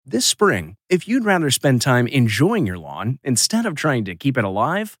This spring, if you'd rather spend time enjoying your lawn instead of trying to keep it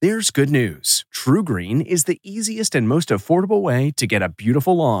alive, there's good news. True Green is the easiest and most affordable way to get a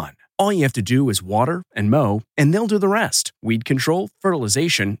beautiful lawn. All you have to do is water and mow, and they'll do the rest. Weed control,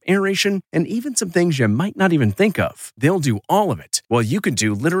 fertilization, aeration, and even some things you might not even think of. They'll do all of it, while you can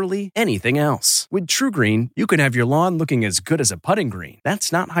do literally anything else. With True Green, you can have your lawn looking as good as a putting green.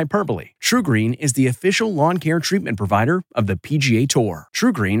 That's not hyperbole. True Green is the official lawn care treatment provider of the PGA Tour.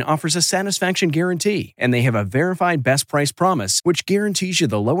 True Green offers a satisfaction guarantee, and they have a verified best price promise, which guarantees you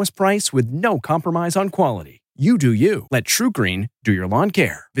the lowest price with no compromise on quality. You do you. Let True Green do your lawn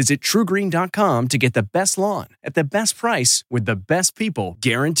care. Visit truegreen.com to get the best lawn at the best price with the best people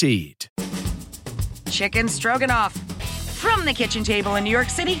guaranteed. Chicken stroganoff. From the kitchen table in New York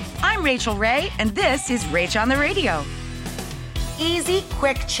City, I'm Rachael Ray, and this is Rach on the Radio. Easy,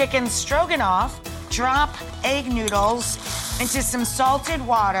 quick chicken stroganoff. Drop egg noodles into some salted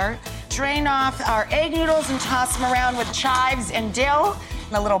water. Drain off our egg noodles and toss them around with chives and dill.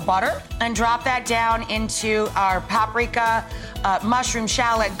 A little butter, and drop that down into our paprika, mushroom,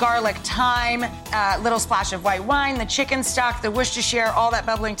 shallot, garlic, thyme, little splash of white wine, the chicken stock, the Worcestershire, all that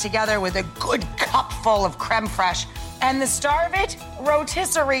bubbling together with a good cup full of creme fraiche. And the star of it,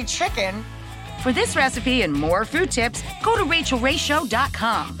 rotisserie chicken. For this recipe and more food tips, go to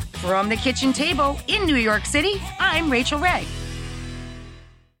RachelRayShow.com. From the kitchen table in New York City, I'm Rachael Ray.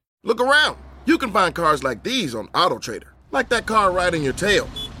 Look around. You can find cars like these on AutoTrader. Like that car riding your tail.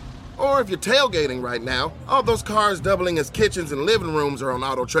 Or if you're tailgating right now, all those cars doubling as kitchens and living rooms are on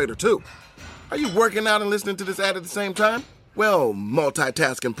AutoTrader too. Are you working out and listening to this ad at the same time? Well,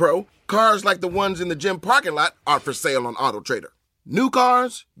 multitasking pro, cars like the ones in the gym parking lot are for sale on AutoTrader. New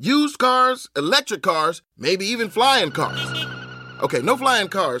cars, used cars, electric cars, maybe even flying cars. Okay, no flying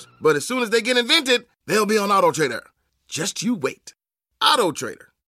cars, but as soon as they get invented, they'll be on AutoTrader. Just you wait. AutoTrader.